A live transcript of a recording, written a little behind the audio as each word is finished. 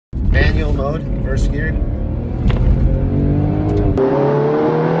Manual mode, first gear.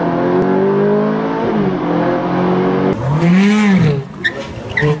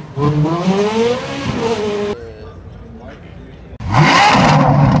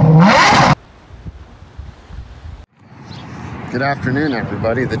 Good afternoon,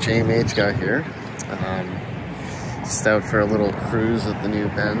 everybody. The JMH guy here. Just out for a little cruise with the new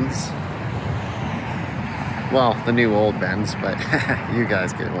Benz. Well, the new old Benz, but you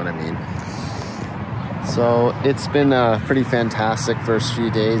guys get what I mean. So it's been a pretty fantastic first few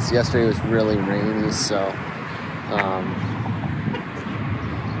days. Yesterday was really rainy, so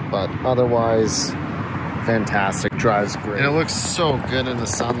but otherwise fantastic. Drives great. And it looks so good in the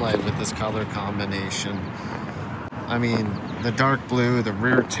sunlight with this color combination. I mean, the dark blue, the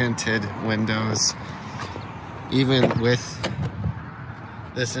rear tinted windows, even with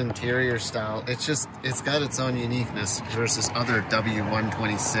this interior style, it's got its own uniqueness versus other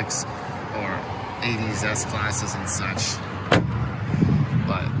W126 or 80s S classes and such.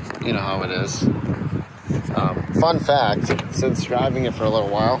 But you know how it is. Fun fact, since driving it for a little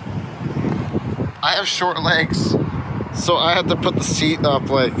while, I have short legs, so I had to put the seat up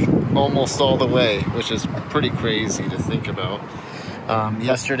like almost all the way, which is pretty crazy to think about.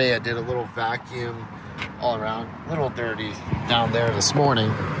 Yesterday I did a little vacuum all around, a little dirty down there this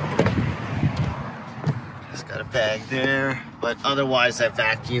morning. Just got a bag there, but otherwise I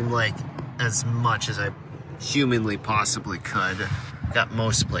vacuumed like as much as I humanly possibly could. Got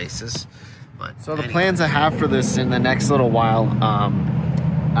most places. But so the plans I have for this in the next little while,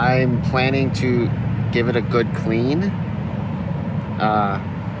 I'm planning to give it a good clean.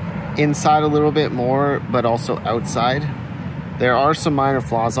 Inside a little bit more, but also outside. There are some minor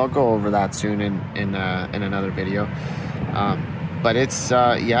flaws. I'll go over that soon in another video. But it's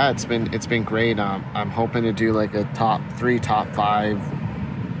yeah, it's been great. I'm hoping to do like a top 3, top 5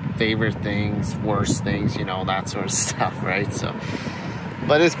 favorite things, worst things, you know, that sort of stuff, right? So,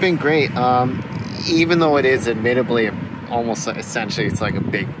 but it's been great. Even though it is admittedly almost essentially it's like a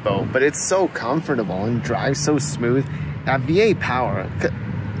big boat, but it's so comfortable and drives so smooth. That V8 power.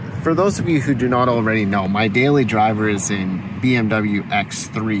 For those of you who do not already know, my daily driver is in BMW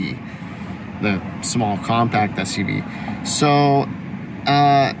X3, the small compact SUV. So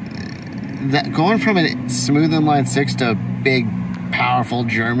that going from a smooth inline 6 to a big, powerful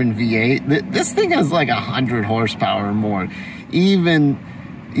German V8, this thing has like 100 horsepower or more. Even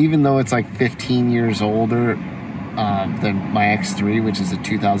though it's like 15 years older than my X3, which is a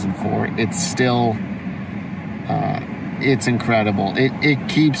 2004, it's still it's incredible.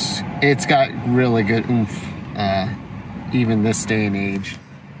 It's got really good oomph, even this day and age.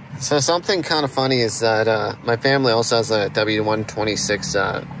 So something kind of funny is that my family also has a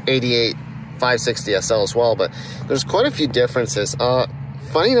W126 88 560SL as well, but there's quite a few differences.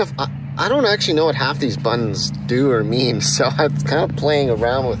 Funny enough, I don't actually know what half these buttons do or mean, so I'm kind of playing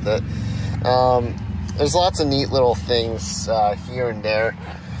around with it. There's lots of neat little things here and there.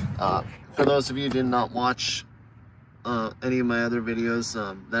 For those of you who did not watch any of my other videos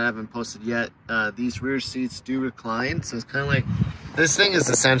that I haven't posted yet, these rear seats do recline, so it's kind of like, this thing is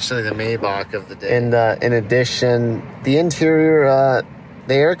essentially the Maybach of the day. And in addition, the interior,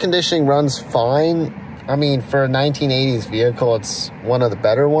 the air conditioning runs fine. I mean, for a 1980s vehicle, it's one of the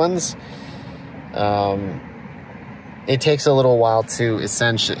better ones. It takes a little while to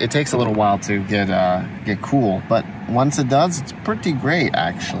get cool, but once it does, it's pretty great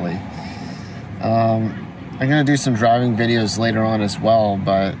actually. I'm gonna do some driving videos later on as well,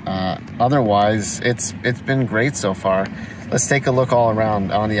 but otherwise it's been great so far. Let's take a look all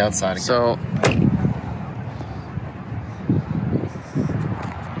around on the outside again. So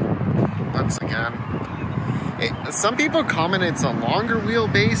once again, some people comment it's a longer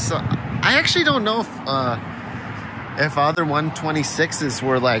wheelbase. I actually don't know if other 126s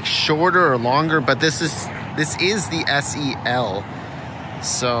were like shorter or longer, but this is the SEL,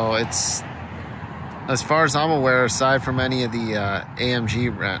 so it's, as far as I'm aware, aside from any of the AMG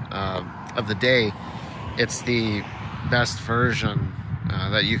of the day, it's the best version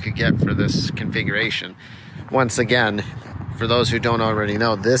that you could get for this configuration. Once again, for those who don't already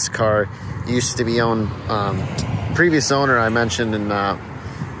know, this car used to be owned, previous owner I mentioned in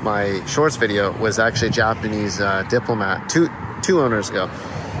my shorts video was actually a Japanese diplomat two owners ago.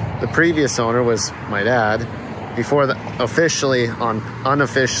 The previous owner was my dad. Before that,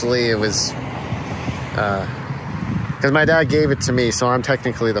 unofficially it was, because my dad gave it to me, so I'm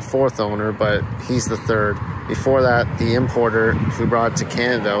technically the 4th owner, but he's the 3rd. Before that, the importer who brought it to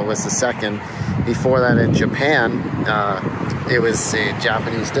Canada was the 2nd. Before that, in Japan, it was a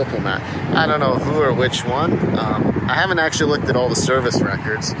Japanese diplomat. I don't know who or which one. I haven't actually looked at all the service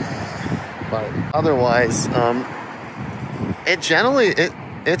records, but otherwise,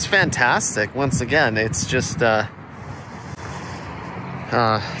 it's fantastic. Once again, it's just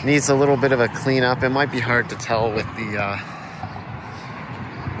needs a little bit of a cleanup. It might be hard to tell with the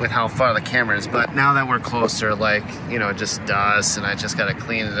with how far the camera is, but now that we're closer, like, you know, just dust, and I just got to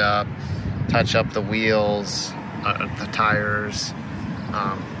clean it up, touch up the wheels, the tires.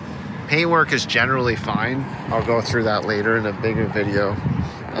 Paintwork is generally fine. I'll go through that later in a bigger video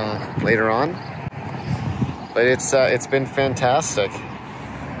later on, but it's been fantastic.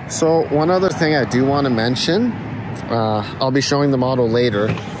 So one other thing I do want to mention, I'll be showing the model later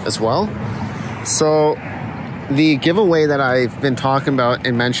as well. So the giveaway that I've been talking about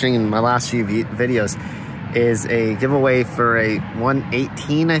and mentioning in my last few videos is a giveaway for a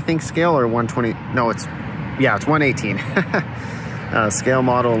 118, I think, scale, or 120. No, it's 118 scale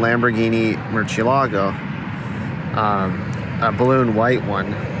model Lamborghini Murcielago, a balloon white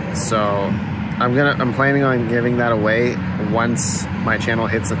one. So I'm planning on giving that away once my channel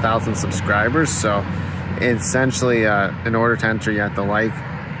hits 1,000 subscribers. So essentially, in order to enter, you have to like.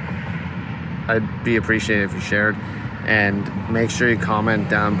 I'd be appreciated if you shared, and make sure you comment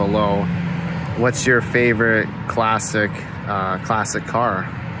down below what's your favorite classic car,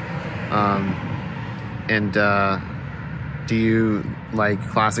 and do you like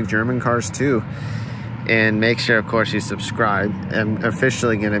classic German cars too? And make sure, of course, you subscribe. I'm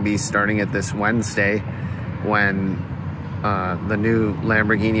officially going to be starting it this Wednesday when the new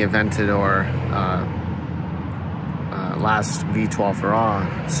Lamborghini Aventador last V12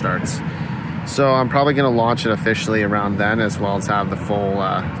 Raw starts. So I'm probably going to launch it officially around then, as well as have the full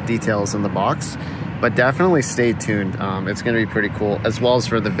details in the box. But definitely stay tuned. It's going to be pretty cool, as well as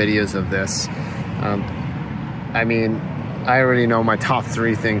for the videos of this. I mean, I already know my top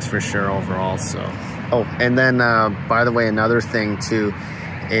 3 things for sure overall. So, oh, and then by the way, another thing too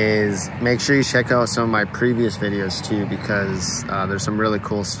is make sure you check out some of my previous videos too, because there's some really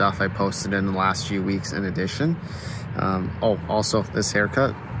cool stuff I posted in the last few weeks in addition. Oh, also this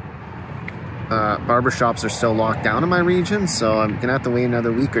haircut. Barbershops are still locked down in my region, so I'm gonna have to wait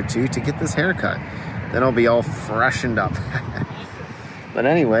another week or 2 to get this haircut. Then I'll be all freshened up. But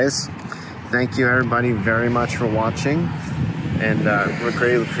anyways, thank you everybody very much for watching, and we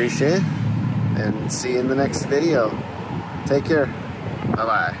greatly appreciate it, and see you in the next video. Take care.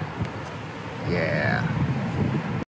 Bye-bye. Yeah.